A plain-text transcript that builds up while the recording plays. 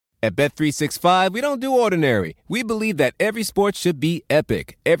At Bet365, we don't do ordinary. We believe that every sport should be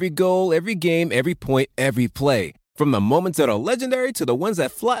epic. Every goal, every game, every point, every play. From the moments that are legendary to the ones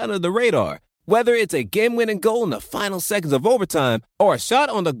that fly under the radar. Whether it's a game-winning goal in the final seconds of overtime or a shot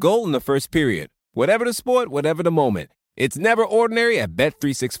on the goal in the first period. Whatever the sport, whatever the moment. It's never ordinary at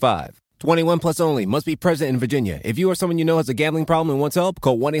Bet365. 21 plus only. Must be present in Virginia. If you or someone you know has a gambling problem and wants help,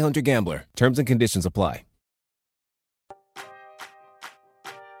 call 1-800-GAMBLER. Terms and conditions apply.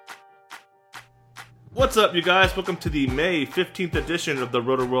 What's up, you guys? Welcome to the May 15th edition of the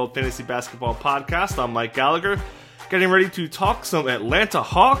Roto-World Fantasy Basketball Podcast. I'm Mike Gallagher, getting ready to talk some Atlanta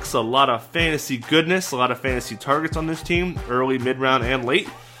Hawks. A lot of fantasy goodness, a lot of fantasy targets on this team, early, mid-round, and late,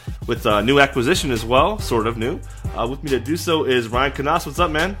 with a new acquisition as well, sort of new. With me to do so is Ryan Canas. What's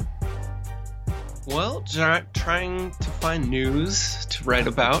up, man? Well, trying to find news to write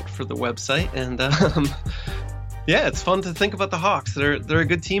about for the website, and yeah, it's fun to think about the Hawks. They're a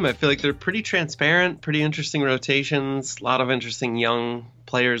good team. I feel like they're pretty transparent, pretty interesting rotations, a lot of interesting young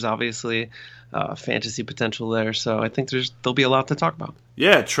players, obviously, fantasy potential there. So I think there'll be a lot to talk about.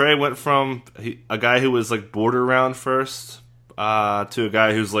 Yeah, Trey went from a guy who was like border round first to a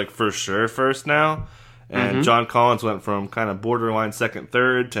guy who's like for sure first now. And John Collins went from kind of borderline second,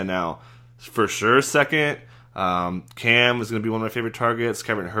 third to now for sure second. Cam is going to be one of my favorite targets.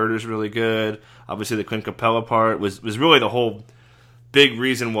 Kevin Huerter's really good. Obviously, the Clint Capella part was really the whole big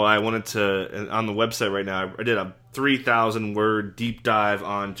reason why I wanted to, on the website right now, I did a 3,000-word deep dive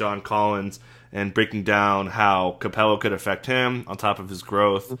on John Collins and breaking down how Capella could affect him on top of his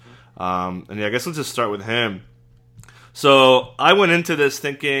growth. And yeah, I guess let's just start with him. So I went into this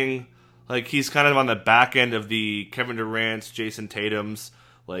thinking, like, he's kind of on the back end of the Kevin Durant's, Jason Tatum's,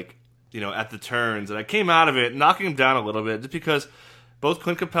 like, you know, at the turns. And I came out of it knocking him down a little bit just because both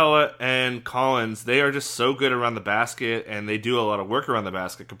Clint Capella and Collins, they are just so good around the basket, and they do a lot of work around the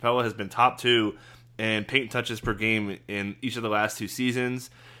basket. Capella has been top 2 in paint touches per game in each of the last 2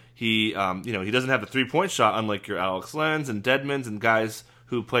 seasons. He, he doesn't have the 3-point shot unlike your Alex Lenz and Dedmons and guys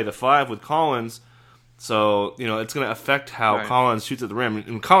who play the 5 with Collins. So, you know, it's going to affect how Collins shoots at the rim.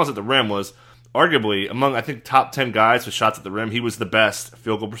 And Collins at the rim was arguably among, I think, top 10 guys with shots at the rim. He was the best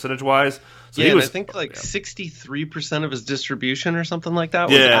field goal percentage-wise. So I think like 63% of his distribution or something like that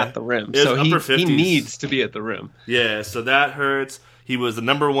was at the rim. So he needs to be at the rim. Yeah, so that hurts. He was the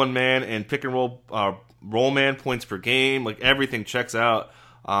number 1 man in pick and roll man points per game. Like, everything checks out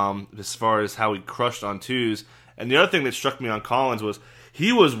as far as how he crushed on twos. And the other thing that struck me on Collins was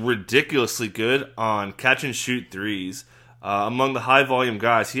he was ridiculously good on catch and shoot threes. Among the high volume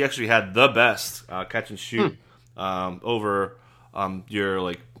guys, he actually had the best catch and shoot over your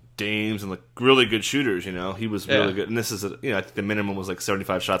like Dames and like really good shooters. You know, he was really good. And this is I think the minimum was like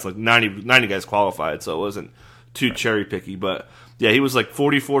 75 shots. Like 90 guys qualified, so it wasn't too cherry picky. But yeah, he was like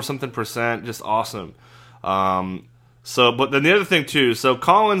 44 something percent, just awesome. But then the other thing too. So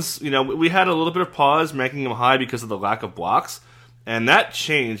Collins, we had a little bit of pause ranking him high because of the lack of blocks, and that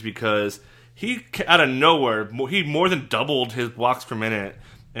changed because he, out of nowhere, he more than doubled his blocks per minute.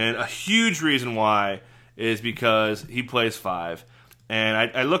 And a huge reason why is because he plays 5.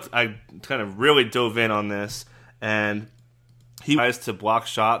 And I kind of really dove in on this, and he tries to block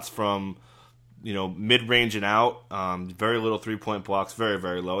shots from, mid-range and out. Very little 3-point blocks, very,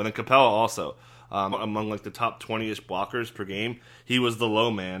 very low. And then Capella also, among like the top 20-ish blockers per game, he was the low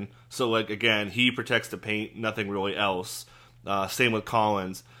man. So, like, again, he protects the paint, nothing really else. Same with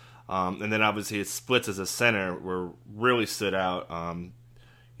Collins. And then obviously his splits as a center were really stood out.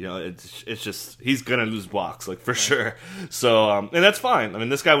 It's just he's gonna lose blocks, like, for sure. So and that's fine. I mean,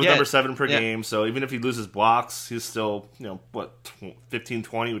 this guy was number 7 per game, so even if he loses blocks, he's still 15,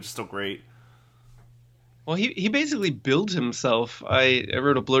 20, which is still great. Well, he basically built himself. I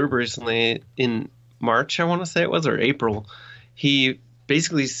wrote a blurb recently in March, I want to say it was, or April. He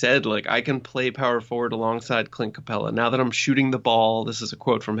basically said, like, I can play power forward alongside Clint Capella. Now that I'm shooting the ball, this is a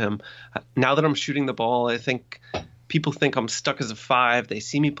quote from him, now that I'm shooting the ball, I think people think I'm stuck as a 5. They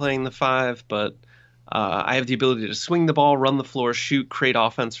see me playing the 5, but I have the ability to swing the ball, run the floor, shoot, create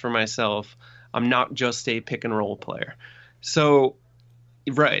offense for myself. I'm not just a pick and roll player. So,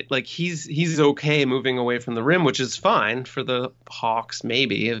 right, like, he's okay moving away from the rim, which is fine for the Hawks,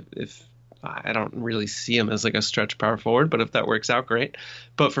 maybe, if I don't really see him as like a stretch power forward, but if that works out, great.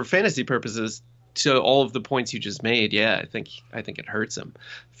 But for fantasy purposes, to all of the points you just made, I think it hurts him.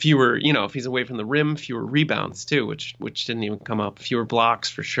 Fewer, if he's away from the rim, fewer rebounds too, which didn't even come up. Fewer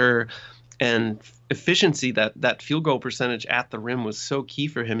blocks for sure, and efficiency. That field goal percentage at the rim was so key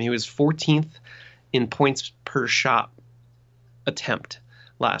for him. He was 14th in points per shot attempt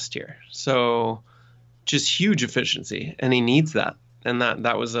last year, so just huge efficiency, and he needs that. and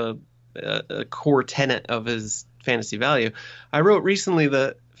that was a core tenet of his fantasy value. I wrote recently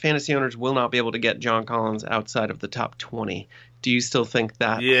that fantasy owners will not be able to get John Collins outside of the top 20. Do you still think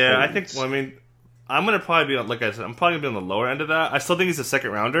that? Yeah, holds? I think. Well, I mean, I'm gonna probably be on, like I said, I'm probably gonna be on the lower end of that. I still think he's a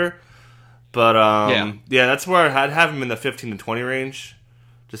second rounder, but yeah, that's where I'd have him in the 15 to 20 range,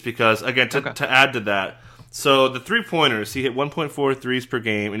 just because again to add to that. So the 3-pointers, he hit 1.4 threes per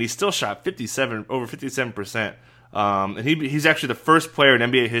game, and he still shot over 57%. And he's actually the first player in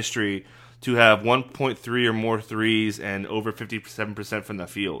NBA history to have 1.3 or more threes and over 57% from the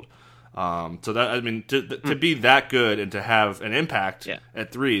field. So that, I mean, to be that good and to have an impact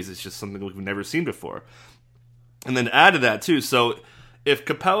at threes is just something we've never seen before. And then to add to that too, so if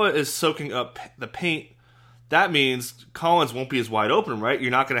Capella is soaking up the paint, that means Collins won't be as wide open, right?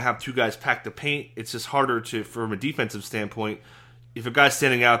 You're not going to have two guys pack the paint. It's just harder from a defensive standpoint. If a guy's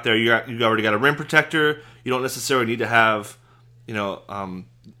standing out there, you already got a rim protector. You don't necessarily need to have,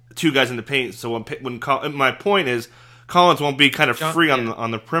 two guys in the paint. So my point is, Collins won't be kind of free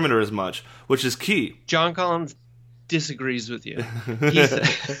on the perimeter as much, which is key. John Collins disagrees with you. He said,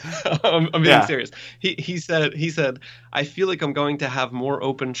 I'm being serious. He said, I feel like I'm going to have more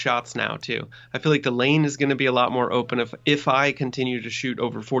open shots now too. I feel like the lane is going to be a lot more open if I continue to shoot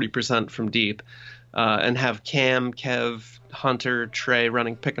over 40% from deep, and have Cam, Kev, Hunter, Trey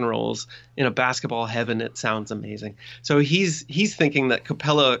running pick and rolls in a basketball heaven. It sounds amazing. So he's thinking that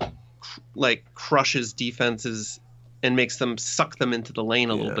Capella crushes defenses and makes them suck them into the lane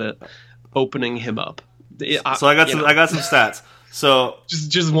a little bit, opening him up. So I got some stats. So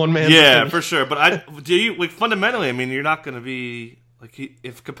just one man. Yeah, for sure. But fundamentally, I mean, you're not going to be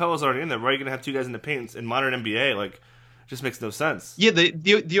if Capella's already in there, right? You're going to have two guys in the paint in modern NBA. It just makes no sense. Yeah,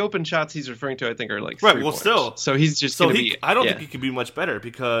 the open shots he's referring to, I think, are like right. Well, still, so he's just going to be. I don't think he could be much better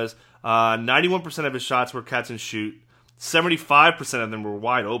because 91% of his shots were catch and shoot. 75% of them were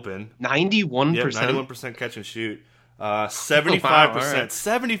wide open. 91%. Yeah, 91% catch and shoot.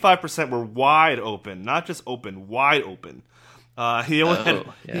 75% were wide open, not just open, wide open. He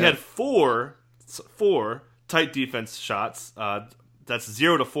had four tight defense shots. That's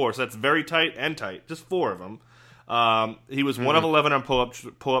 0 to 4, so that's very tight and tight. Just 4 of them. He was 1 of 11 on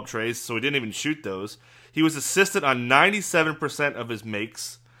pull up trays, so he didn't even shoot those. He was assisted on 97% of his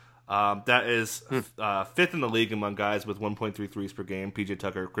makes. That is fifth in the league among guys with 1.3 threes per game. PJ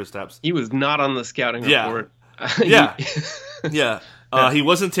Tucker, Kristaps. He was not on the scouting report. Yeah. He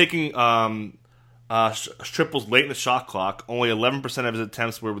wasn't taking triples late in the shot clock. Only 11% of his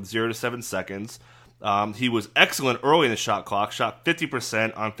attempts were with 0 to 7 seconds. He was excellent early in the shot clock. Shot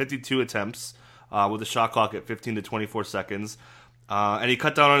 50% on 52 attempts with the shot clock at 15 to 24 seconds. And he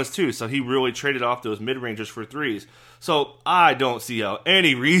cut down on his twos, so he really traded off those mid-rangers for threes. So I don't see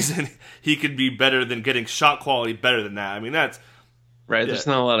any reason he could be better than getting shot quality better than that. I mean, that's right. There's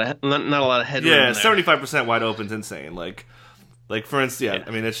not a lot of headroom. Yeah, 75% wide open's insane. Like for instance,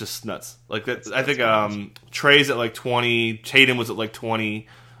 I mean, it's just nuts. I think Trey's at 20, Tatum was at 20.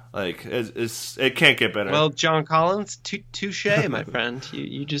 It can't get better. Well, John Collins, touche, my friend.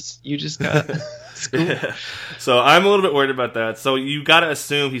 You just got schooled. So I'm a little bit worried about that. So you got to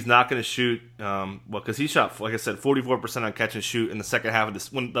assume he's not going to shoot. Because he shot, like I said, 44% on catch and shoot in the second half of this.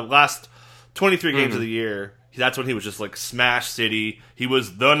 When the last 23 games of the year, that's when he was just smash city. He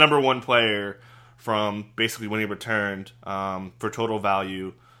was the number one player from basically when he returned for total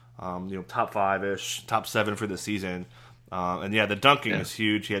value. Top 5-ish, top 7 for the season. The dunking is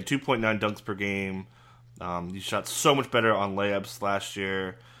huge. He had 2.9 dunks per game. He shot so much better on layups last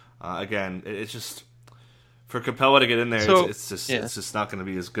year. Again, it's just for Capella to get in there. It's just not going to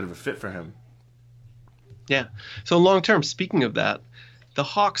be as good of a fit for him. Yeah. So long term, speaking of that, the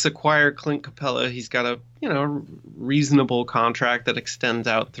Hawks acquire Clint Capella. He's got a reasonable contract that extends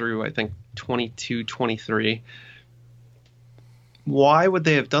out through, I think, 22, 23. Why would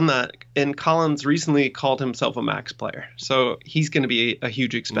they have done that? And Collins recently called himself a max player, so he's going to be a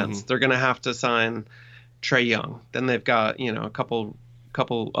huge expense. Mm-hmm. They're going to have to sign Trae Young. Then they've got a couple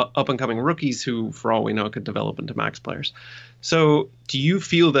up and coming rookies who, for all we know, could develop into max players. So, do you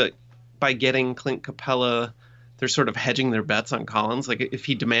feel that by getting Clint Capella, they're sort of hedging their bets on Collins? Like, if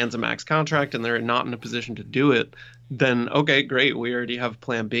he demands a max contract and they're not in a position to do it, then okay, great. We already have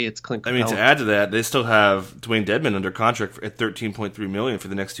Plan B. It's Clint Capella. I mean, to add to that, they still have Dwayne Dedmon under contract at $13.3 million for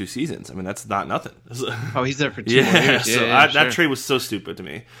the next 2 seasons. I mean, that's not nothing. Oh, he's there for 2 more years. So that trade was so stupid to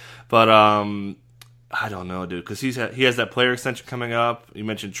me. But I don't know, dude, because he has that player extension coming up. You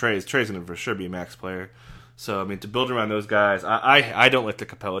mentioned Trey's going to for sure be a max player. So I mean, to build around those guys, I don't like the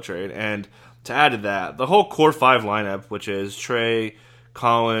Capella trade. And to add to that, the whole core 5 lineup, which is Trey,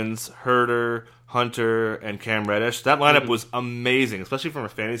 Collins, Herter, Hunter, and Cam Reddish. That lineup was amazing, especially from a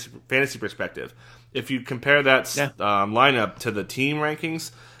fantasy perspective. If you compare that lineup to the team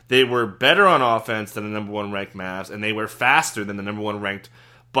rankings, they were better on offense than the number 1 ranked Mavs, and they were faster than the number 1 ranked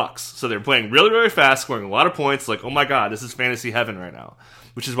Bucks. So they're playing really, really fast, scoring a lot of points. Like, oh my God, this is fantasy heaven right now.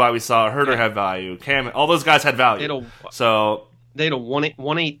 Which is why we saw Herter have value. Cam, all those guys had value. They had a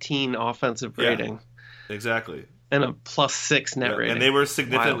 118 offensive rating. Exactly. And a +6 net rating. And they were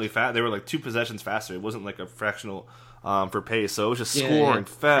significantly fast. They were like 2 possessions faster. It wasn't like a fractional for pace. So it was just scoring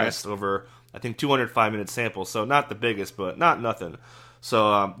fast over, I think, 205-minute sample. So not the biggest, but not nothing. So,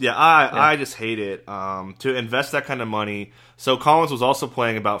 I just hate it to invest that kind of money. So Collins was also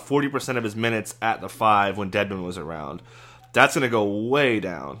playing about 40% of his minutes at the 5 when Dedmon was around. That's going to go way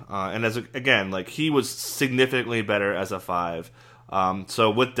down. And he was significantly better as a 5. So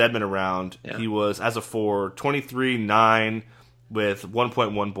with Dedmon around, he was, as a 4, 23-9 with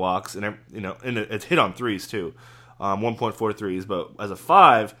 1.1 blocks, and it's hit on threes too, 1.4 threes. But as a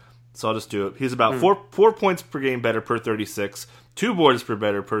 5, so I'll just do it. He's about 4 points per game better per 36, 2 boards per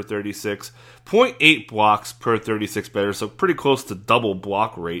better per 36, 0.8 blocks per 36 better, so pretty close to double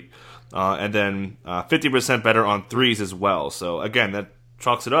block rate. And then 50% better on threes as well. So again, that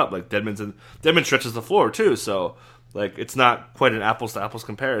chalks it up. Like Dedmon stretches the floor too. So like it's not quite an apples to apples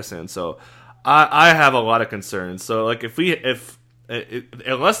comparison. So I have a lot of concerns. So like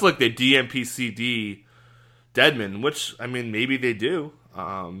unless like they DMPCD Dedmon, which I mean maybe they do.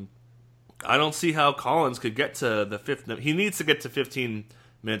 I don't see how Collins could get to the 5th. He needs to get to 15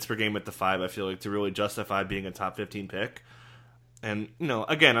 minutes per game at the 5. I feel like to really justify being a top 15 pick. And,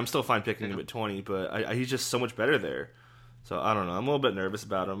 again, I'm still fine picking him at 20, but he's just so much better there. So, I don't know. I'm a little bit nervous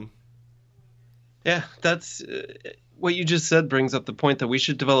about him. Yeah, that's what you just said brings up the point that we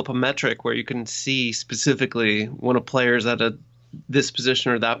should develop a metric where you can see specifically when a player's at this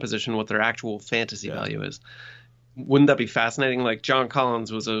position or that position, what their actual fantasy value is. Wouldn't that be fascinating? Like John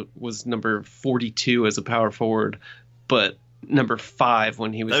Collins was number 42 as a power forward, but number 5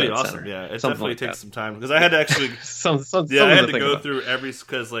 when he was That'd at be awesome. center. Yeah, it Something definitely like takes that. some time because I had to actually I had to go through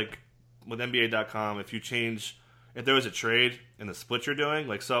because like with NBA.com, if there was a trade in the split you're doing,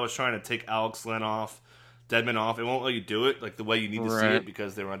 like so I was trying to take Alex Len off, Dedmon off. It won't let you do it like the way you need to see it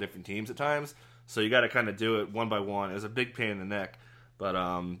because they were on different teams at times. So you got to kind of do it one by one. It was a big pain in the neck. But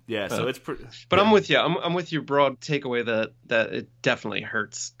so it's pretty. But I'm with you. I'm with your broad takeaway that it definitely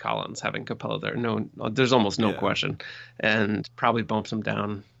hurts Collins having Capella there. No, there's almost no question, and probably bumps him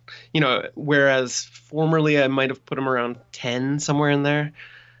down. Whereas formerly I might have put him around 10 somewhere in there.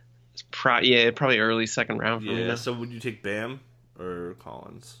 It's probably early second round for me. Yeah. So would you take Bam or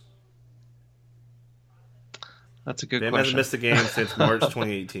Collins? That's a good Bam question. hasn't missed a game since March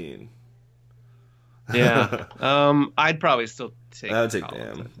 2018. Yeah. I'd probably still take. I would take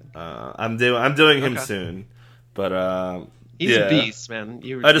Collins, Bam. I'm doing him soon, but he's a beast, man.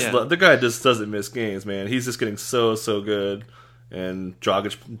 I just love the guy. Just doesn't miss games, man. He's just getting so good. And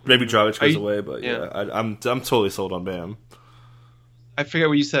Dragic goes away, but I'm totally sold on Bam. I forget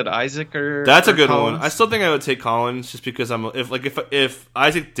what you said, Isaac or that's a good Collins? one. I still think I would take Collins just because if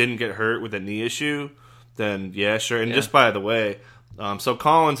Isaac didn't get hurt with a knee issue, then sure. And just by the way, so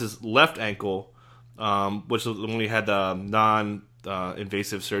Collins' left ankle. Which was when we had the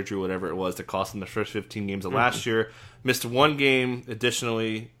non-invasive surgery, whatever it was, that cost him the first 15 games of last year. Missed 1 game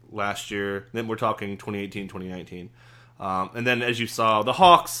additionally last year. Then we're talking 2018, 2019. And then as you saw, the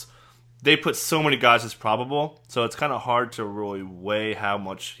Hawks, they put so many guys as probable, so it's kind of hard to really weigh how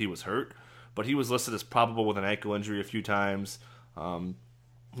much he was hurt. But he was listed as probable with an ankle injury a few times.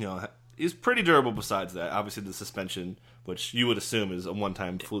 He's pretty durable besides that. Obviously the suspension, which you would assume is a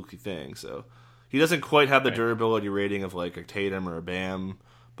one-time fluky thing, so... He doesn't quite have the durability rating of like a Tatum or a Bam,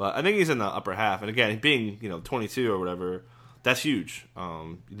 but I think he's in the upper half. And again, being 22 or whatever, that's huge.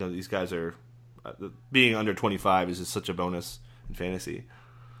 These guys are being under 25 is just such a bonus in fantasy.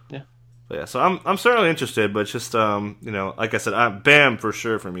 Yeah. But so I'm certainly interested, but it's just like I said, Bam for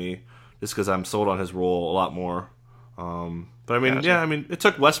sure for me, just because I'm sold on his role a lot more. But I mean, it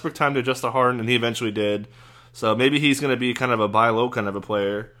took Westbrook time to adjust to Harden, and he eventually did. So maybe he's going to be kind of a buy low kind of a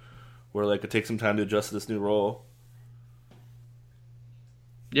player. Where like it takes some time to adjust to this new role.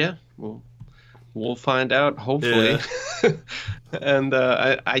 Yeah, we'll find out hopefully. Yeah. And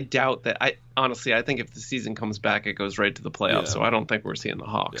I doubt that. I think if the season comes back, it goes right to the playoffs. Yeah. So I don't think we're seeing the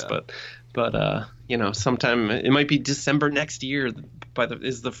Hawks. Yeah. But sometime it might be December next year.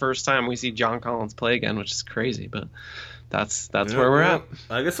 Is the first time we see John Collins play again, which is crazy. But that's where we're at.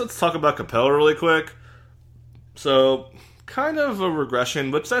 I guess let's talk about Capella really quick. So. Kind of a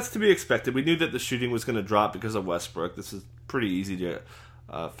regression, but that's to be expected. We knew that the shooting was going to drop because of Westbrook. This is pretty easy to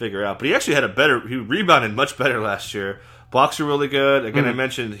figure out. But he actually he rebounded much better last year. Blocks are really good. Again, I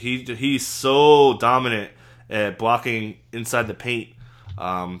mentioned he's so dominant at blocking inside the paint.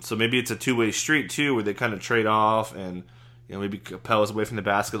 So maybe it's a two-way street too, where they kind of trade off, and maybe Capella's away from the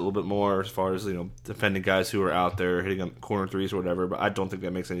basket a little bit more as far as defending guys who are out there hitting corner threes or whatever. But I don't think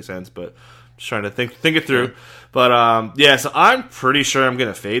that makes any sense. But just trying to think it through. But so I'm pretty sure I'm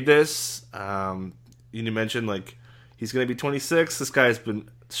gonna fade this. You mentioned he's gonna be 26. This guy's been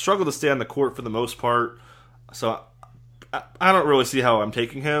struggled to stay on the court for the most part. So I don't really see how I'm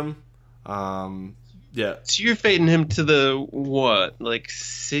taking him. Yeah. So you're fading him to the what,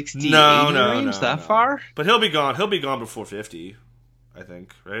 60, 80 range? That far? But he'll be gone. He'll be gone before 50, I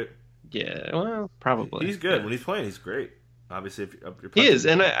think. Right? Yeah. Well, probably. He's good when he's playing. He's great. Obviously, if you're he is,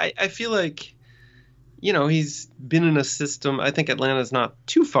 and I feel like he's been in a system. I think Atlanta's not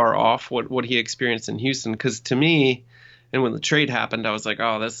too far off what he experienced in Houston. Because to me, and when the trade happened, I was like,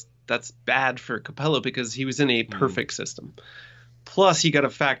 oh, that's bad for Capella because he was in a perfect system. Plus, you got to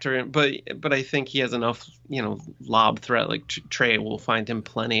factor in, but I think he has enough, lob threat. Like Trey will find him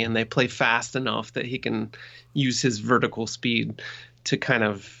plenty, and they play fast enough that he can use his vertical speed to kind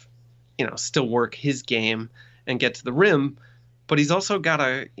of, still work his game and get to the rim. But he's also got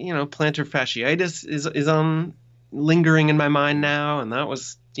a, plantar fasciitis is on lingering in my mind now, and that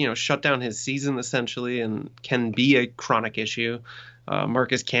was, shut down his season essentially, and can be a chronic issue.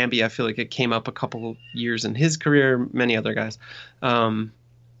 Marcus Camby, I feel like it came up a couple years in his career, many other guys.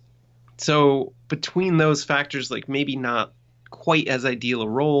 So between those factors, maybe not quite as ideal a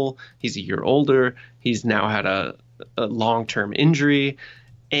role. He's a year older. He's now had a long-term injury,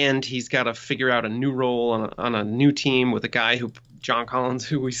 and he's got to figure out a new role on a new team with a guy John Collins,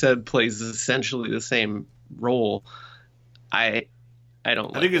 who we said plays essentially the same role. I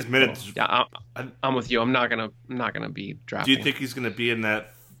think his minutes. Yeah, I'm with you. I'm not gonna be drafting. Do you think he's gonna be in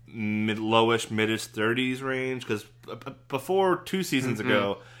that midish 30s range? Because before 2 seasons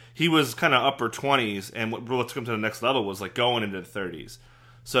ago, he was kind of upper 20s, and what took him to the next level was going into the 30s.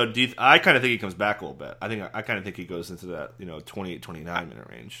 So I kind of think he comes back a little bit. I kind of think he goes into that 28, 29 minute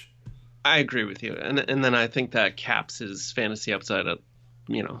range. I agree with you, and then I think that caps his fantasy upside at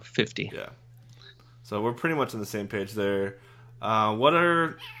 50. Yeah. So we're pretty much on the same page there. I'm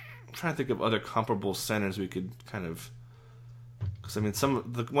trying to think of other comparable centers we could kind of, because some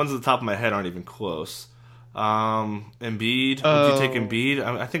of the ones at the top of my head aren't even close. Embiid, would you take Embiid?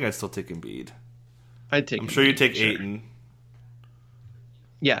 I think I'd still take Embiid. I'd take. I'm sure you'd take sure. Ayton.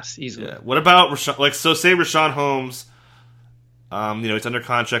 Yes, easily. Yeah. What about Rashawn? Say Rashawn Holmes. He's under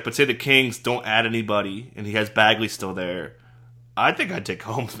contract, but say the Kings don't add anybody, and he has Bagley still there. I think I'd take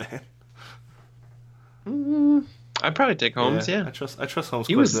Holmes, man. I'd probably take Holmes. Yeah. I trust Holmes.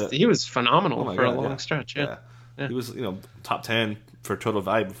 He was phenomenal for a long stretch. Yeah. He was top 10 for total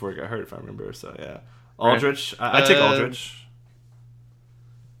value before he got hurt, if I remember. So yeah, Aldridge. Right. I take Aldridge.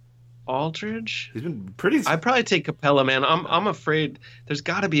 Aldridge. He's been pretty. I'd probably take Capella, man. I'm afraid there's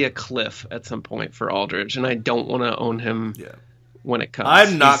got to be a cliff at some point for Aldridge, and I don't want to own him. Yeah. When it comes,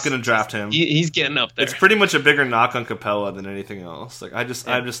 I'm not going to draft him. He's getting up there. It's pretty much a bigger knock on Capella than anything else. I'm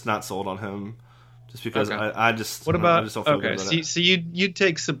just not sold on him. Just because I just what about I just don't feel good about it. So you'd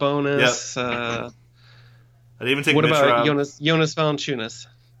take Sabonis. Yep. I'd even take. What Mitch about Jonas Valanciunas?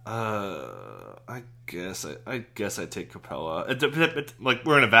 I guess I'd take Capella.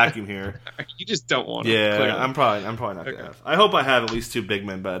 We're in a vacuum here. You just don't want him. Yeah, clearly. I'm probably not gonna have. I hope I have at least 2 big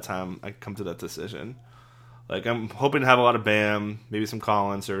men by the time I come to that decision. I'm hoping to have a lot of Bam, maybe some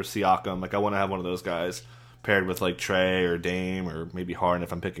Collins or Siakam. I want to have one of those guys paired with Trey or Dame or maybe Harden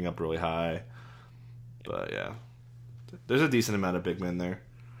if I'm picking up really high. But yeah, there's a decent amount of big men there.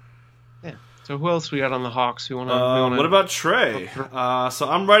 Yeah. So who else we got on the Hawks? What about Trey? So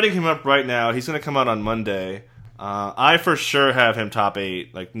I'm writing him up right now. He's going to come out on Monday. I for sure have him top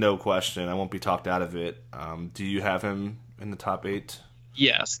 8, no question. I won't be talked out of it. Do you have him in the top 8?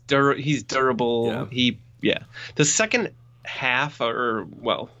 Yes, he's durable. Yeah. The second half,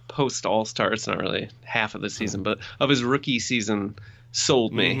 post All-Star, it's not really half of the season, but of his rookie season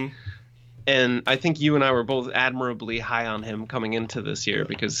sold me. Mm-hmm. And I think you and I were both admirably high on him coming into this year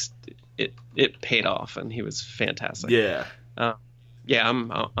because it paid off and he was fantastic. Yeah.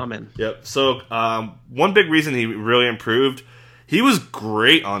 I'm in. Yep. So one big reason he really improved, he was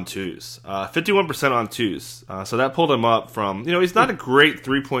great on twos, 51% on twos. So that pulled him up from, he's not a great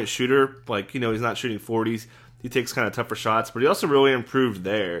 3-point shooter. He's not shooting 40s. He takes kind of tougher shots, but he also really improved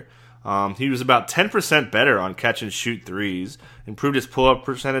there. He was about 10% better on catch and shoot threes, improved his pull-up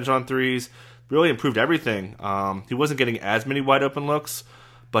percentage on threes, really improved everything. He wasn't getting as many wide open looks,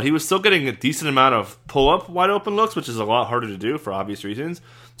 but he was still getting a decent amount of pull-up wide open looks, which is a lot harder to do for obvious reasons.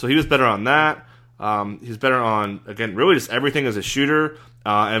 So he was better on that. He's better on, again, really just everything as a shooter.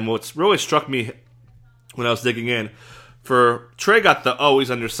 And what's really struck me when I was digging in, for Trae got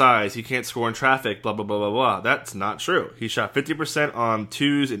he's undersized, he can't score in traffic, blah, blah, blah, blah, blah. That's not true. He shot 50% on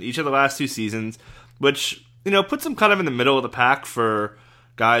twos in each of the last 2 seasons, which, puts him kind of in the middle of the pack for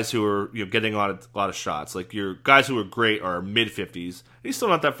guys who are getting a lot of shots. Like your guys who are great are mid-50s. He's still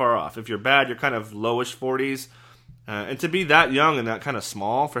not that far off. If you're bad, you're kind of lowish 40s. And to be that young and that kind of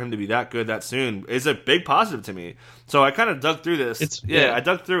small, for him to be that good that soon, is a big positive to me. So I kind of dug through this. I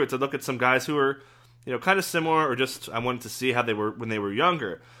dug through it to look at some guys who were kind of similar, or just I wanted to see how they were when they were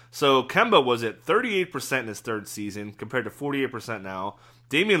younger. So Kemba was at 38% in his third season compared to 48% now.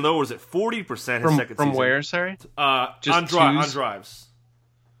 Damian Lillard was at 40% his second season. From where, sorry? On drives.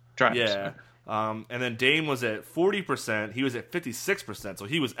 Drives. Yeah. And then Dame was at 40%. He was at 56%, so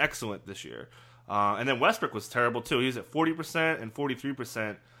he was excellent this year. And then Westbrook was terrible too. He was at 40% and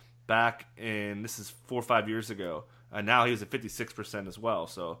 43% back in, this is 4 or 5 years ago. And now he was at 56% as well.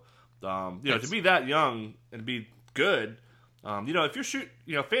 So, to be that young and be good, if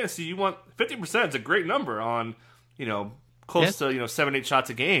you're fantasy, you want 50% is a great number on, close to 7-8 shots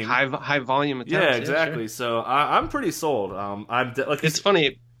a game. High volume attempts. Yeah, exactly. Sure. So I'm pretty sold. It's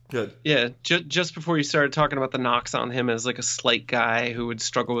funny. Good. Yeah, just before you started talking about the knocks on him as like a slight guy who would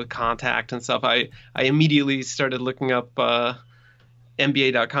struggle with contact and stuff, I immediately started looking up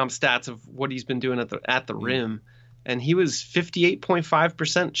NBA.com stats of what he's been doing at the rim, and he was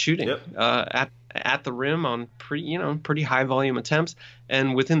 58.5% shooting at the rim on pretty high volume attempts,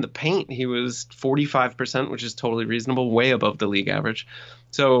 and within the paint he was 45%, which is totally reasonable, way above the league average.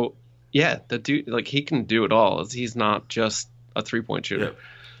 So yeah, the dude, he can do it all. He's not just a 3-point shooter. Yep.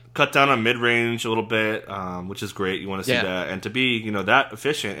 Cut down on mid-range a little bit, which is great. You want to see that. And to be, that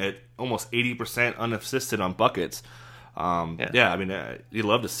efficient at almost 80% unassisted on buckets. You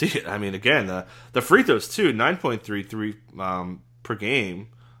love to see it. I mean, again, the free throws, too, 9.33 per game.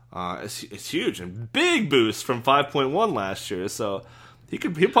 It's huge. And big boost from 5.1 last year. So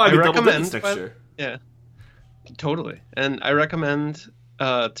he'll probably be double digits next year. Yeah, totally. And I recommend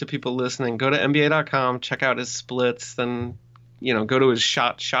to people listening, go to NBA.com, check out his splits, then go to his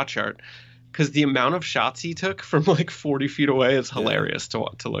shot chart, because the amount of shots he took from 40 feet away is hilarious to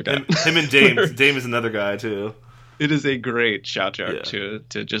look at. Him and Dame. Dame is another guy too. It is a great shot chart to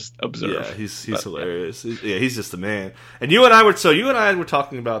just observe. Yeah, he's hilarious. Yeah, he's just a man. And you and I were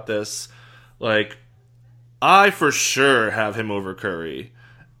talking about this. I for sure have him over Curry,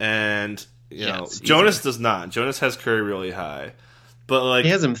 and Jonas does not. Jonas has Curry really high. But he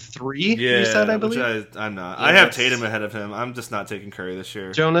has him 3. You said, I believe. I'm not. Yeah, I have Tatum ahead of him. I'm just not taking Curry this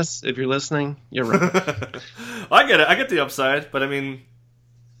year. Jonas, if you're listening, you're right. I get it. I get the upside, but I mean,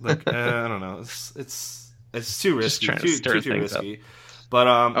 I don't know. It's too risky. Too risky. Up.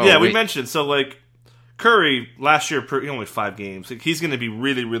 But we mentioned Curry last year, only 5 games. He's going to be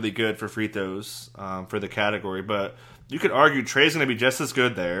really, really good for free throws for the category. But you could argue Trae's going to be just as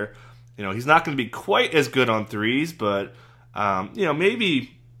good there. He's not going to be quite as good on threes, but.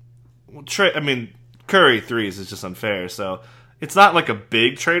 Maybe Curry threes is just unfair. So it's not like a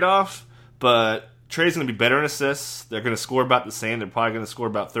big trade-off, but Trae's going to be better in assists. They're going to score about the same. They're probably going to score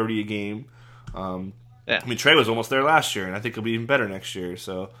about 30 a game. Trae was almost there last year, and I think he'll be even better next year.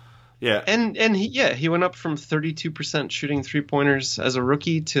 So, yeah. And he went up from 32% shooting three-pointers as a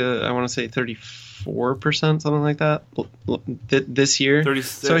rookie to, I want to say, 34%, something like that, this year.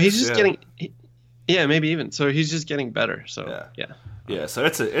 36, so he's just getting... Yeah, maybe even. So he's just getting better. So yeah. So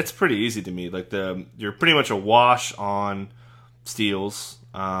it's pretty easy to me. You're pretty much a wash on steals.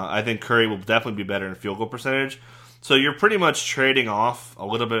 I think Curry will definitely be better in field goal percentage. So you're pretty much trading off a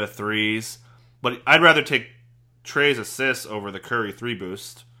little bit of threes, but I'd rather take Trae's assists over the Curry 3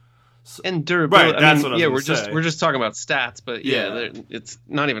 boost. And durability. Right, that's what I was we're just talking about stats, but it's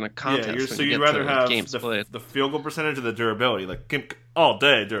not even a contest. So you'd rather have the field goal percentage or the durability, all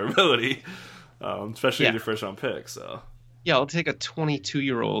day durability. Especially in your first round pick. So I'll take a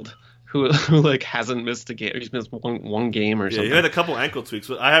 22-year-old who hasn't missed a game. He's missed one game or something. Yeah, he had a couple ankle tweaks.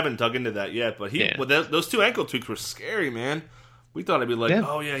 I haven't dug into that yet, but those 2 ankle tweaks were scary, man. We thought it'd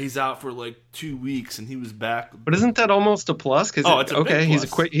be he's out for 2 weeks and he was back. But isn't that almost a plus? It's a big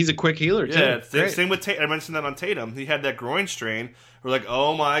plus. He's a quick healer too. Yeah, same with Tatum. I mentioned that on Tatum. He had that groin strain. We're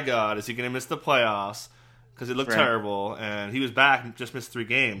oh my god, is he going to miss the playoffs? Because it looked terrible, and he was back and just missed 3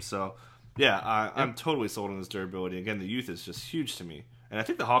 games. So. Yeah, I'm totally sold on his durability. Again, the youth is just huge to me. And I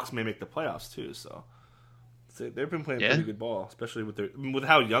think the Hawks may make the playoffs, too. So they've been playing pretty good ball, especially with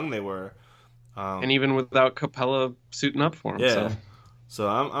how young they were. And even without Capella suiting up for him. Yeah. So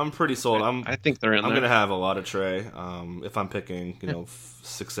I'm pretty sold. I think they're in I'm there. gonna have a lot of Trey. If I'm picking,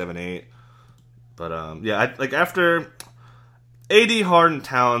 6, 7, 8. But yeah, like after AD, Harden,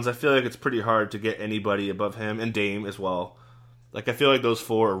 Towns, I feel like it's pretty hard to get anybody above him, and Dame as well. Like I feel like those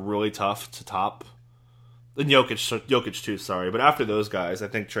 4 are really tough to top. And Jokic too, sorry. But after those guys, I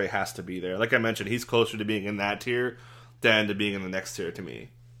think Trey has to be there. Like I mentioned, he's closer to being in that tier than to being in the next tier to me.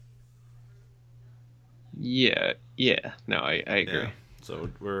 Yeah. No, I agree. Yeah.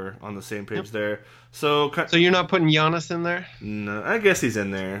 So we're on the same page there. So you're not putting Giannis in there? No, I guess he's in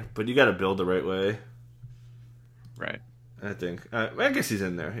there, but you got to build the right way. Right. I think. I guess he's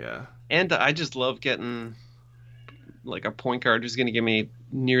in there, yeah. And I just love getting like a point guard who's going to give me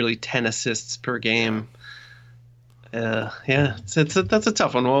nearly 10 assists per game. That's a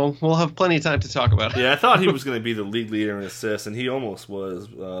tough one. We'll have plenty of time to talk about it. Yeah, I thought he was going to be the league leader in assists, and he almost was.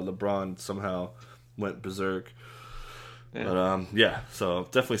 LeBron somehow went berserk. Yeah. But so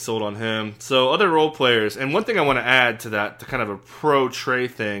definitely sold on him. So other role players, and one thing I want to add to that, to kind of a pro Trey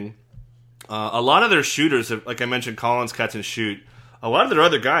thing, a lot of their shooters, like I mentioned, Collins catch and shoot. A lot of their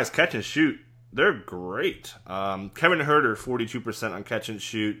other guys catch and shoot. They're great. Kevin Huerter, 42% on catch and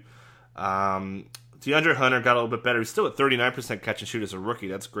shoot. DeAndre Hunter got a little bit better. He's still at 39% catch and shoot as a rookie.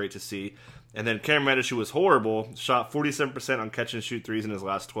 That's great to see. And then Cam Reddish, who was horrible, shot 47% on catch and shoot threes in his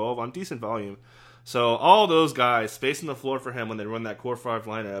last 12 on decent volume. So all those guys spacing the floor for him when they run that core 5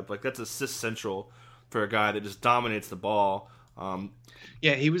 lineup, like that's assist central for a guy that just dominates the ball.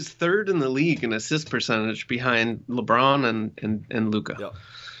 Yeah, he was 3rd in the league in assist percentage behind LeBron and Luka. Yep.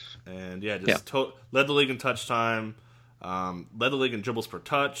 And led the league in touch time, led the league in dribbles per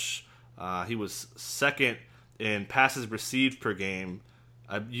touch. He was 2nd in passes received per game.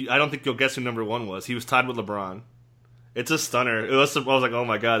 I don't think you'll guess who number 1 was. He was tied with LeBron. It's a stunner. I was like, oh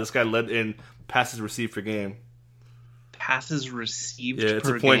my god, this guy led in passes received per game. Passes received per game? Yeah, it's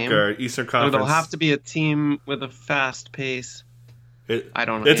a point guard, Eastern Conference. It'll have to be a team with a fast pace. I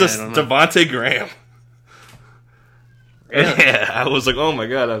don't know. It's Devontae Graham. Really? Yeah, I was like, oh my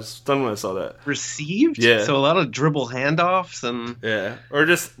god, I was stunned when I saw that. Received? Yeah. So a lot of dribble handoffs and... Yeah, or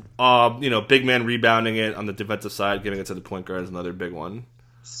just, big man rebounding it on the defensive side, giving it to the point guard is another big one.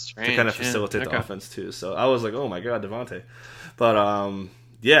 Strange, to kind of facilitate the offense too. So I was like, oh my god, Devontae. But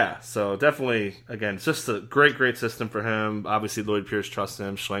so definitely, again, it's just a great system for him. Obviously, Lloyd Pierce trusts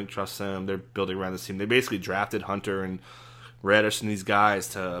him, Schlenk trusts him. They're building around this team. They basically drafted Hunter and Reddish and these guys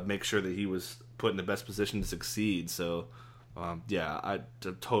to make sure that he was put in the best position to succeed. So, I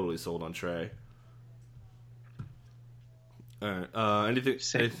totally sold on Trey. All right. Anything?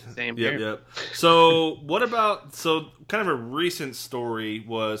 Same here. Yep. So, kind of a recent story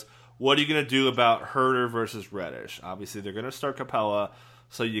was, what are you going to do about Huerter versus Reddish? Obviously, they're going to start Capella,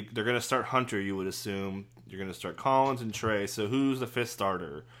 so they're going to start Hunter, you would assume. You're going to start Collins and Trey, so who's the 5th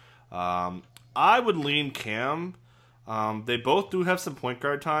starter? I would lean Cam. They both do have some point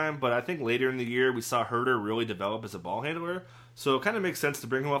guard time, but I think later in the year we saw Huerter really develop as a ball handler, so it kind of makes sense to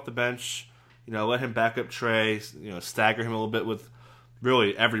bring him off the bench, let him back up Trey, stagger him a little bit with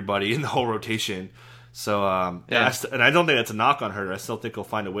really everybody in the whole rotation. So, and I don't think that's a knock on Huerter. I still think he'll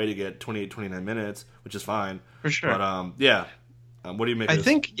find a way to get 28, 29 minutes, which is fine. For sure. But, what do you make of this? I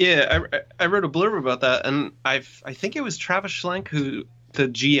think, I wrote a blurb about that, and I think it was Travis Schlenk, the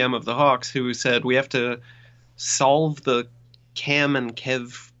GM of the Hawks, who said we have to solve the Cam and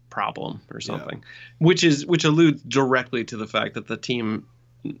Kev problem or something, which alludes directly to the fact that the team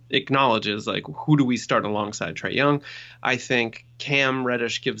acknowledges, like, who do we start alongside Trae Young? I think Cam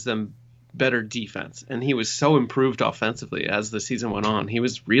Reddish gives them better defense, and he was so improved offensively as the season went on. He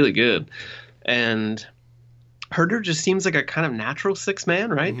was really good, and Huerter just seems like a kind of natural 6th man,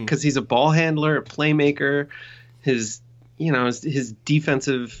 right? Because he's a ball handler, a playmaker. His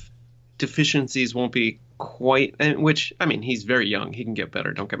defensive deficiencies won't be quite, which, I mean, he's very young. He can get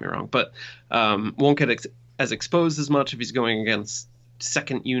better, don't get me wrong, but won't get as exposed as much if he's going against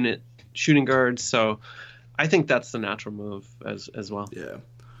second unit shooting guards. So I think that's the natural move as well. Yeah.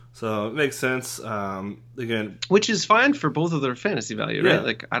 So it makes sense. Again, which is fine for both of their fantasy value, right?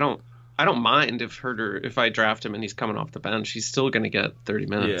 Like I don't mind if I draft him and he's coming off the bench, he's still going to get 30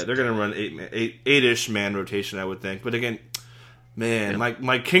 minutes. Yeah, they're going to run eight-ish man rotation, I would think. But again, man,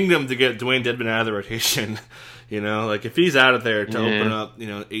 my kingdom to get Dwayne Dedmon out of the rotation. Like if he's out of there to open up,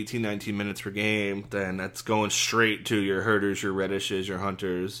 18, 19 minutes per game, then that's going straight to your Huerters, your Reddishes, your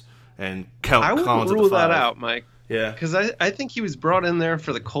Hunters, and Collins. I wouldn't rule that out, Mike. Yeah, because I think he was brought in there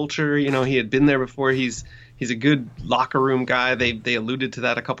for the culture. He had been there before. He's a good locker room guy. They alluded to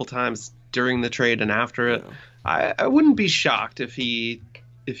that a couple times during the trade and after it. I wouldn't be shocked if he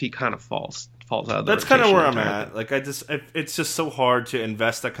kind of falls falls out of the That's kind of rotation where I'm entirely. at. It's just so hard to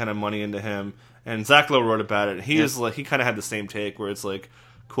invest that kind of money into him. And Zach Lowe wrote about it. He is like, he kind of had the same take where it's like,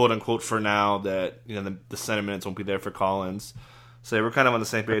 quote unquote, for now that the sentiments won't be there for Collins. So we're kind of on the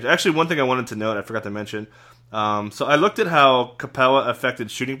same page. Actually, one thing I wanted to note, I forgot to mention. So I looked at how Capella affected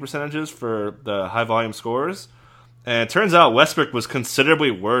shooting percentages for the high volume scorers, and it turns out Westbrook was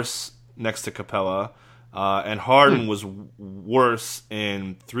considerably worse next to Capella, and Harden was worse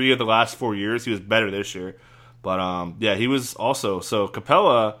in 3 of the last 4 years. He was better this year, but he was also. So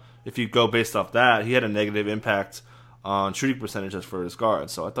Capella, if you go based off that, he had a negative impact on shooting percentages for his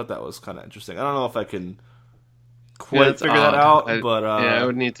guards. So I thought that was kind of interesting. I don't know if I can quite figure that out, but I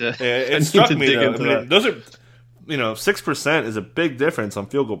would need to. It struck me though. I mean, those are 6% is a big difference on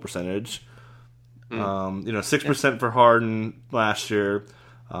field goal percentage. 6% for Harden last year,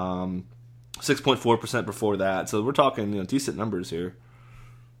 6.4% before that. So we're talking decent numbers here.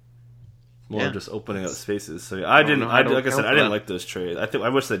 More just opening up spaces. So I didn't like those trades. I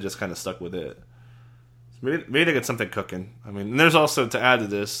wish they just kind of stuck with it. Maybe they get something cooking. I mean, and there's also, to add to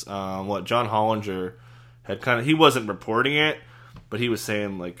this, John Hollinger had he wasn't reporting it, but he was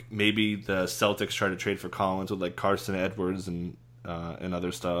saying like maybe the Celtics try to trade for Collins with like Carson Edwards and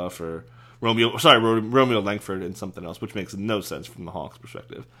other stuff, or Romeo Langford and something else, which makes no sense from the Hawks'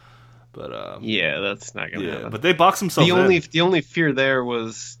 perspective. But that's not gonna happen. But they box themselves in. The only fear there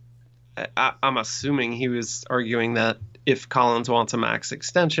was, I'm assuming he was arguing that if Collins wants a max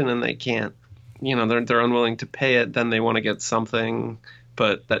extension and they can't, they're unwilling to pay it, then they want to get something.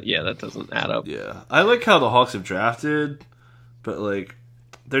 But that doesn't add up. Yeah, I like how the Hawks have drafted, but like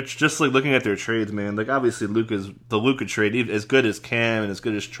they're just like looking at their trades, man. Like obviously the Luka trade, as good as Cam and as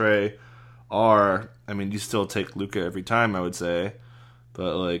good as Trey are. I mean, you still take Luka every time, I would say.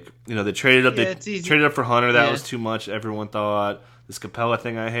 But like they traded up. They traded up for Hunter. That was too much. Everyone thought. This Capella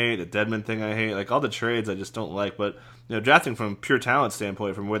thing I hate. The Dedmon thing I hate. Like all the trades I just don't like. But drafting from pure talent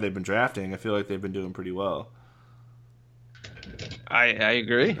standpoint, from where they've been drafting, I feel like they've been doing pretty well. I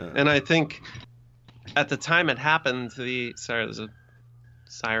agree, and I think at the time it happened, there's a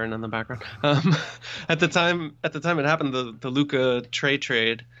siren in the background. At the time it happened, the Luka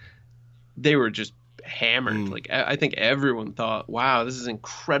trade, they were just hammered. Like I think everyone thought, wow, this is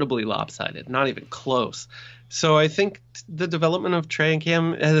incredibly lopsided, not even close. So I think the development of Trey and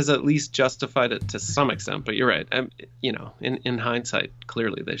Cam has at least justified it to some extent. But you're right. In hindsight,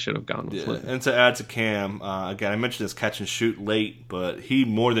 clearly they should have gone with Luka. And to add to Cam, again, I mentioned his catch and shoot late, but he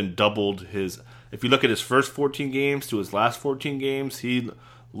more than doubled his. If you look at his first 14 games to his last 14 games, he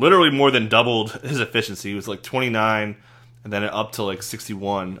literally more than doubled his efficiency. He was like 29, and then up to like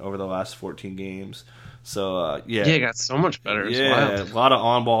 61 over the last 14 games. So he got so much better. It's wild. A lot of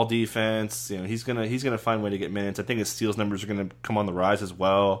on-ball defense. He's gonna find a way to get minutes. I think his steals numbers are gonna come on the rise as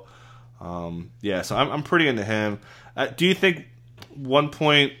well. So I'm pretty into him. Do you think 1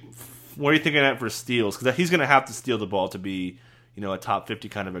 point? What are you thinking at for steals? Because he's gonna have to steal the ball to be a top 50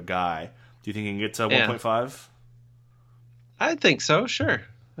 kind of a guy. Do you think he can get to 1.5? I think so. Sure.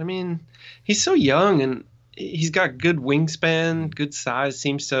 I mean, he's so young and he's got good wingspan, good size.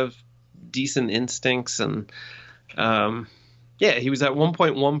 Seems to have decent instincts, and he was at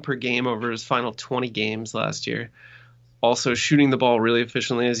 1.1 per game over his final 20 games last year. Also shooting the ball really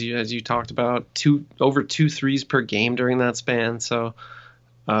efficiently, as you talked about, over 2 threes per game during that span. So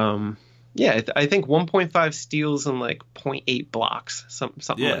I think 1.5 steals and like 0.8 blocks,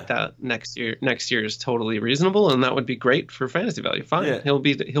 something like that next year is totally reasonable, and that would be great for fantasy value. Fine, he'll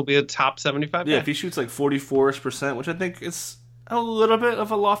be a top 75 guy. If he shoots like 44%, which I think is a little bit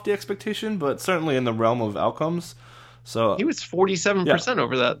of a lofty expectation, but certainly in the realm of outcomes. So he was 47%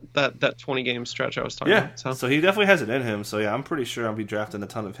 over that 20 game stretch I was talking about. So he definitely has it in him. So I'm pretty sure I'll be drafting a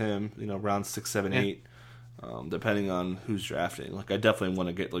ton of him. Round 6, 7, 8, depending on who's drafting. Like I definitely want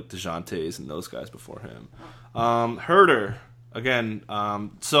to get like DeJounte's and those guys before him. Herder again.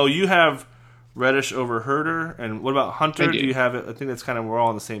 So you have Reddish over Herder, and what about Hunter? Do you have it? I think that's kind of we're all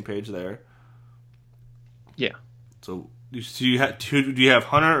on the same page there. Yeah. So. Do you have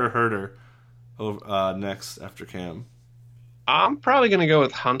Hunter or Herder over, next after Cam? I'm probably going to go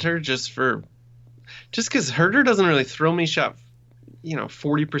with Hunter just because Herder doesn't really throw me. Shot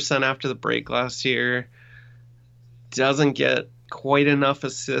 40% after the break last year. Doesn't get quite enough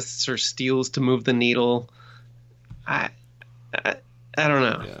assists or steals to move the needle. I don't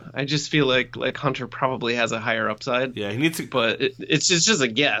know. Yeah. I just feel like Hunter probably has a higher upside. Yeah, he needs to. But it's just a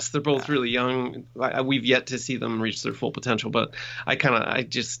guess. They're both really young. We've yet to see them reach their full potential. But I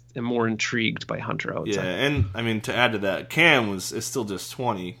just am more intrigued by Hunter. I would Yeah, say. and I mean to add to that, Cam is still just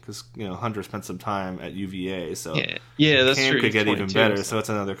 20 because Hunter spent some time at UVA, so yeah, that's Cam true. could He's get even 22, better. So it's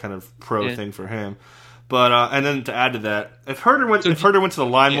another kind of pro thing for him. But and then to add to that, if Herder went to the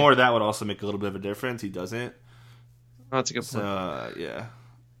line more, that would also make a little bit of a difference. He doesn't. Oh, that's a good point. So yeah.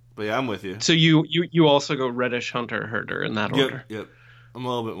 But yeah, I'm with you. So you also go Reddish, Hunter, Herder in that order. Yep. I'm a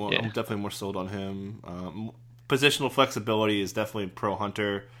little bit more. I'm definitely more sold on him. Positional flexibility is definitely pro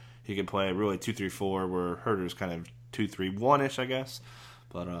Hunter. He can play really 2-3-4, where Herder's kind of 2-3-1 ish, I guess.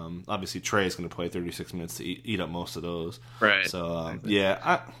 But obviously Trey is going to play 36 minutes to eat up most of those. Right. So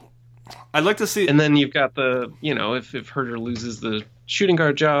I'd like to see. And then you've got the if Herder loses the shooting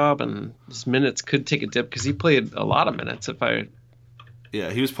guard job and his minutes could take a dip because he played a lot of minutes.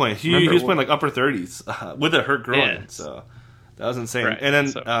 Yeah, he was playing. He was playing like upper 30s with a hurt groin, so that was insane. Right. And then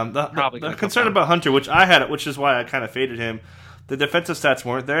So the concern about Hunter, which I had, which is why I kind of faded him, the defensive stats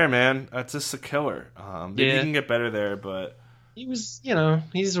weren't there, man. That's just a killer. Maybe he can get better there, but he was, he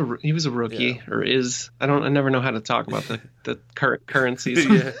was a rookie or is. I never know how to talk about the current currencies.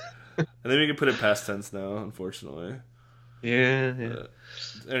 Yeah. And then we can put it past tense now, unfortunately. Yeah.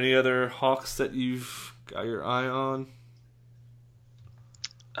 Any other Hawks that you've got your eye on?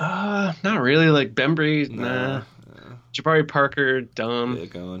 Not really. Like Bembry, nah. Jabari Parker, dumb. Yeah,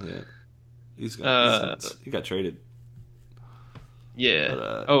 going. Yeah, he got traded.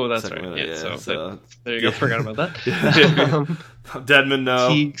 Yeah. But, that's right. Minute, so there you go. Forgot about that. Deadman,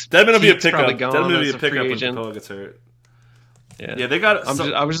 no. Deadman will be a pickup. Deadman will be a pickup when Capella gets hurt. Yeah, they got.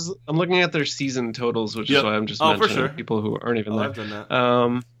 I'm looking at their season totals, which is why I'm just mentioning for sure. people who aren't even there. I've done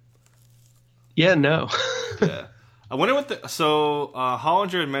that. Yeah, no. Yeah. I wonder what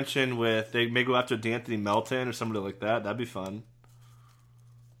Hollinger had mentioned they may go after D'Anthony Melton or somebody like that. That'd be fun.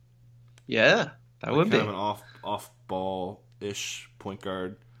 Yeah, that would be kind of an off ball ish point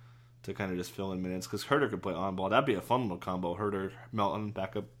guard to kind of just fill in minutes because Herder could play on ball. That'd be a fun little combo. Herder, Melton,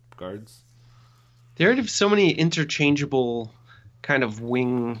 backup guards. They already have so many interchangeable kind of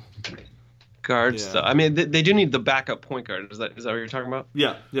wing guards. Yeah. I mean, they do need the backup point guard. Is that what you're talking about?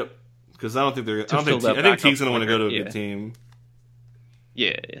 Yeah. Yep. Because I think Teague's going to want to go to a good team.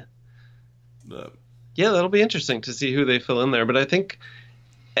 Yeah. But, yeah, that'll be interesting to see who they fill in there. But I think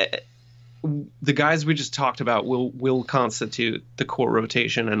the guys we just talked about will constitute the core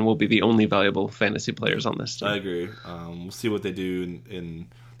rotation and will be the only valuable fantasy players on this team. I agree. We'll see what they do in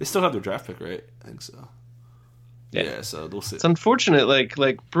they still have their draft pick, right? I think so. Yeah, so they'll see. It's unfortunate,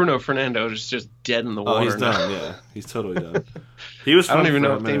 like Bruno Fernando is just dead in the water. Oh, he's done. Yeah, he's totally done. He was. I don't even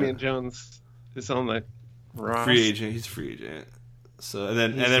know if Damian Jones is on the roster. Free agent. He's a free agent. So and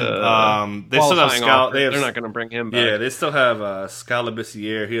then they still have Scal. They're not going to bring him back. Yeah, they still have Scal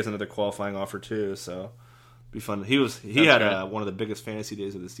Labissiere. He has another qualifying offer too. So be fun. He had one of the biggest fantasy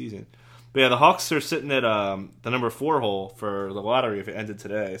days of the season. But yeah, the Hawks are sitting at the number 4 hole for the lottery if it ended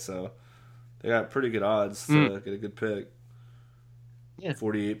today. So. They got pretty good odds to get a good pick. Yeah,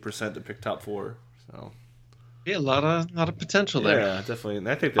 48% to pick top 4. So yeah, a lot of potential there. Yeah, definitely. And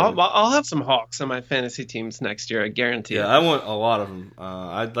I think I'll have some Hawks on my fantasy teams next year. I guarantee. Yeah, I want a lot of them.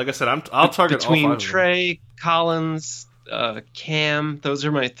 Like I said, I'll target between all 5 Trey, Collins, Cam. Those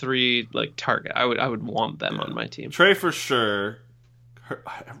are my 3 target. I would want them on my team. Trey for sure.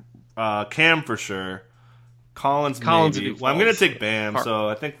 Cam for sure. Collins maybe. Well, I'm going to take Bam, so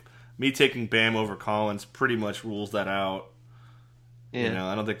I think. Me taking Bam over Collins pretty much rules that out. Yeah.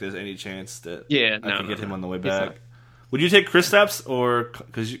 I don't think there's any chance that I can get him on the way back. Would you take Kristaps or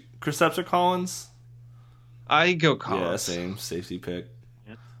because Kristaps or Collins? I go Collins. Yeah, same safety pick.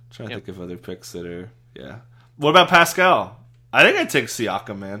 Yeah. Trying to think of other picks that are What about Pascal? I think I'd take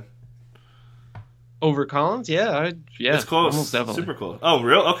Siakam, man. Over Collins? Yeah. It's close. Almost definitely. Super close. Oh,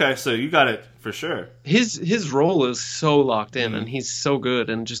 real? Okay, so you got it for sure. His role is so locked in, and he's so good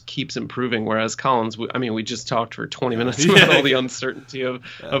and just keeps improving, whereas Collins, we just talked for 20 minutes about all the uncertainty of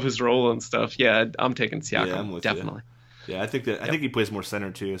his role and stuff. Yeah, I'm taking Siakam. Yeah, I'm with definitely. You. Yeah, I think he plays more center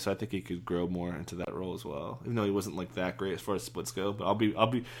too, so I think he could grow more into that role as well. Even though he wasn't that great as far as splits go, but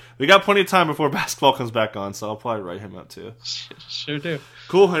we got plenty of time before basketball comes back on, so I'll probably write him out too. Sure do.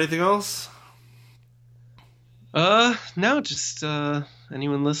 Cool. Anything else? No, just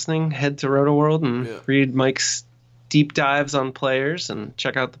anyone listening, head to RotoWorld and read Mike's deep dives on players and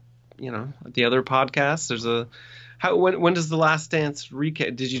check out the other podcasts. There's when does the Last Dance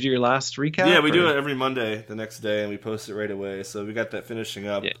recap? Did you do your last recap? Yeah, we do it every Monday the next day, and we post it right away. So we got that finishing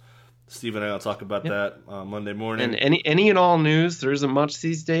up. Yeah. Steve and I will talk about that Monday morning. And any and all news, there isn't much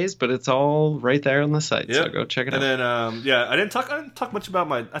these days, but it's all right there on the site. Yep. So go check it out. And then, I didn't talk much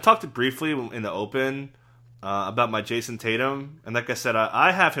about I talked briefly in the open about my Jason Tatum. And like I said,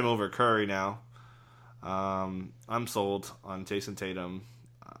 I have him over Curry now. I'm sold on Jason Tatum.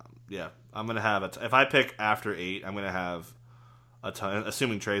 I'm going to have if I pick after 8, I'm going to have a ton,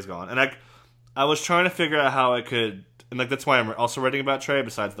 assuming Trey's gone. And I was trying to figure out how I could, and like that's why I'm also writing about Trey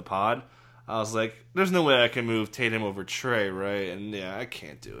besides the pod. I was like, there's no way I can move Tatum over Trey, right? And I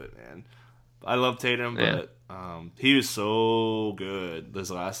can't do it, man. I love Tatum, but he was so good this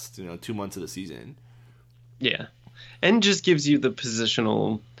last 2 months of the season. Yeah, and just gives you the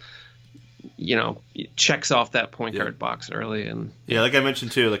positional, checks off that point guard box early. And like I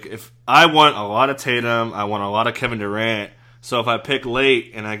mentioned too, like if I want a lot of Tatum, I want a lot of Kevin Durant. So if I pick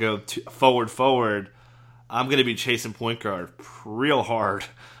late and I go forward, I'm going to be chasing point guard real hard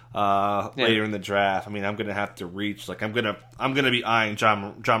later in the draft. I mean, I'm going to have to reach. Like I'm going to be eyeing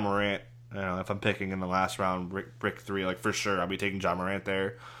John Morant. If I'm picking in the last round, brick 3, like for sure, I'll be taking John Morant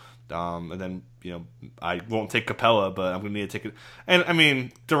there. And then I won't take Capella, but I'm going to need to take it. And I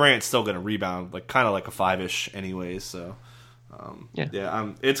mean, Durant's still going to rebound, like kind of like a 5-ish, anyways. So.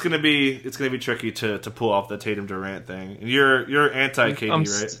 It's gonna be tricky to pull off the Tatum Durant thing. And you're anti KD,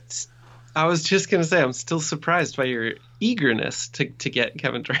 right? I was just gonna say I'm still surprised by your eagerness to get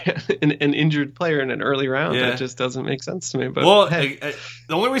Kevin Durant, an injured player in an early round. That just doesn't make sense to me. But the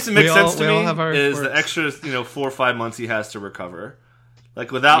only reason it makes sense to me is reports. The extra 4 or 5 months he has to recover.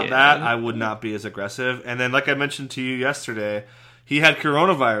 Like without that, I would not be as aggressive. And then, like I mentioned to you yesterday, he had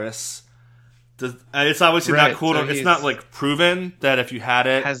coronavirus. It's obviously not cool. So it's not like proven that if you had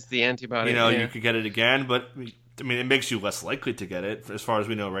it, has the antibody, you could get it again. But I mean, it makes you less likely to get it, as far as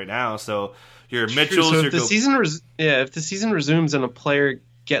we know right now. So your Mitchells, so if the season resumes and a player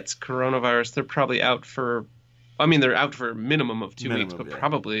gets coronavirus, they're probably out for. I mean, they're out for a minimum of 2 weeks, but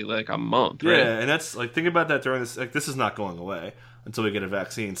probably like a month. Right? Yeah, and that's like think about that during this. Like this is not going away until we get a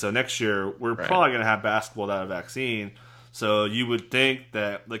vaccine. So next year we're probably going to have basketball without a vaccine. So you would think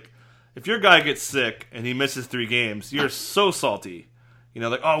that like. If your guy gets sick and he misses 3 games, you're so salty.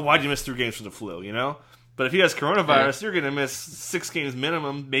 Like, oh, why'd you miss 3 games from the flu, But if he has coronavirus, you're going to miss 6 games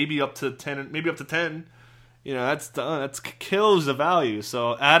minimum, maybe up to 10. That's done. That kills the value.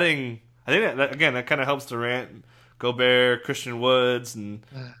 So adding, I think that kind of helps Durant, Gobert, Christian Woods, and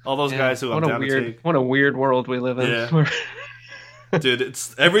all those guys who I'm down to take. What a weird world we live in. Yeah. Dude,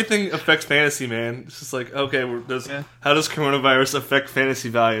 it's everything affects fantasy, man. It's just like, okay, how does coronavirus affect fantasy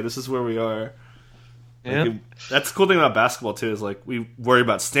value? This is where we are. Yeah, that's the cool thing about basketball too. Is like we worry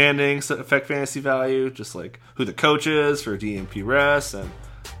about standings that affect fantasy value, just like who the coach is for DNP rest, and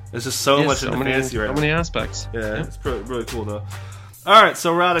there's just so much in fantasy right now. So many aspects. Yeah, it's really cool though. All right,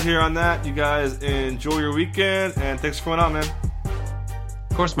 so we're out of here on that. You guys enjoy your weekend, and thanks for coming on, man.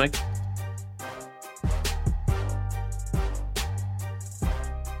 Of course, Mike.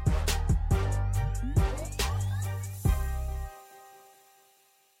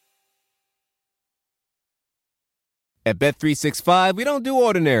 At Bet365, we don't do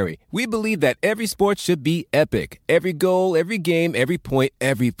ordinary. We believe that every sport should be epic. Every goal, every game, every point,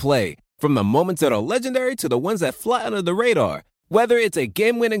 every play. From the moments that are legendary to the ones that fly under the radar. Whether it's a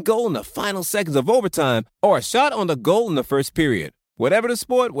game-winning goal in the final seconds of overtime or a shot on the goal in the first period. Whatever the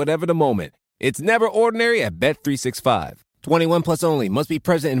sport, whatever the moment. It's never ordinary at Bet365. 21 plus only. Must be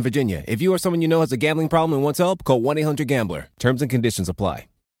present in Virginia. If you or someone you know has a gambling problem and wants help, call 1-800-GAMBLER. Terms and conditions apply.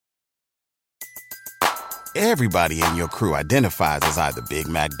 Everybody in your crew identifies as either Big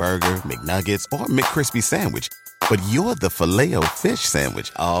Mac Burger, McNuggets, or McCrispy Sandwich. But you're the Filet-O-Fish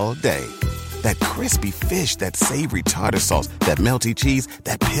Sandwich all day. That crispy fish, that savory tartar sauce, that melty cheese,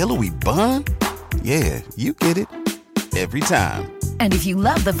 that pillowy bun. Yeah, you get it. Every time. And if you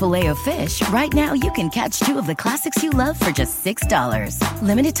love the Filet-O-Fish, right now you can catch 2 of the classics you love for just $6.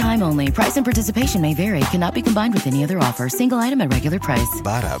 Limited time only. Price and participation may vary. Cannot be combined with any other offer. Single item at regular price.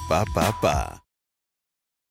 Ba-da-ba-ba-ba.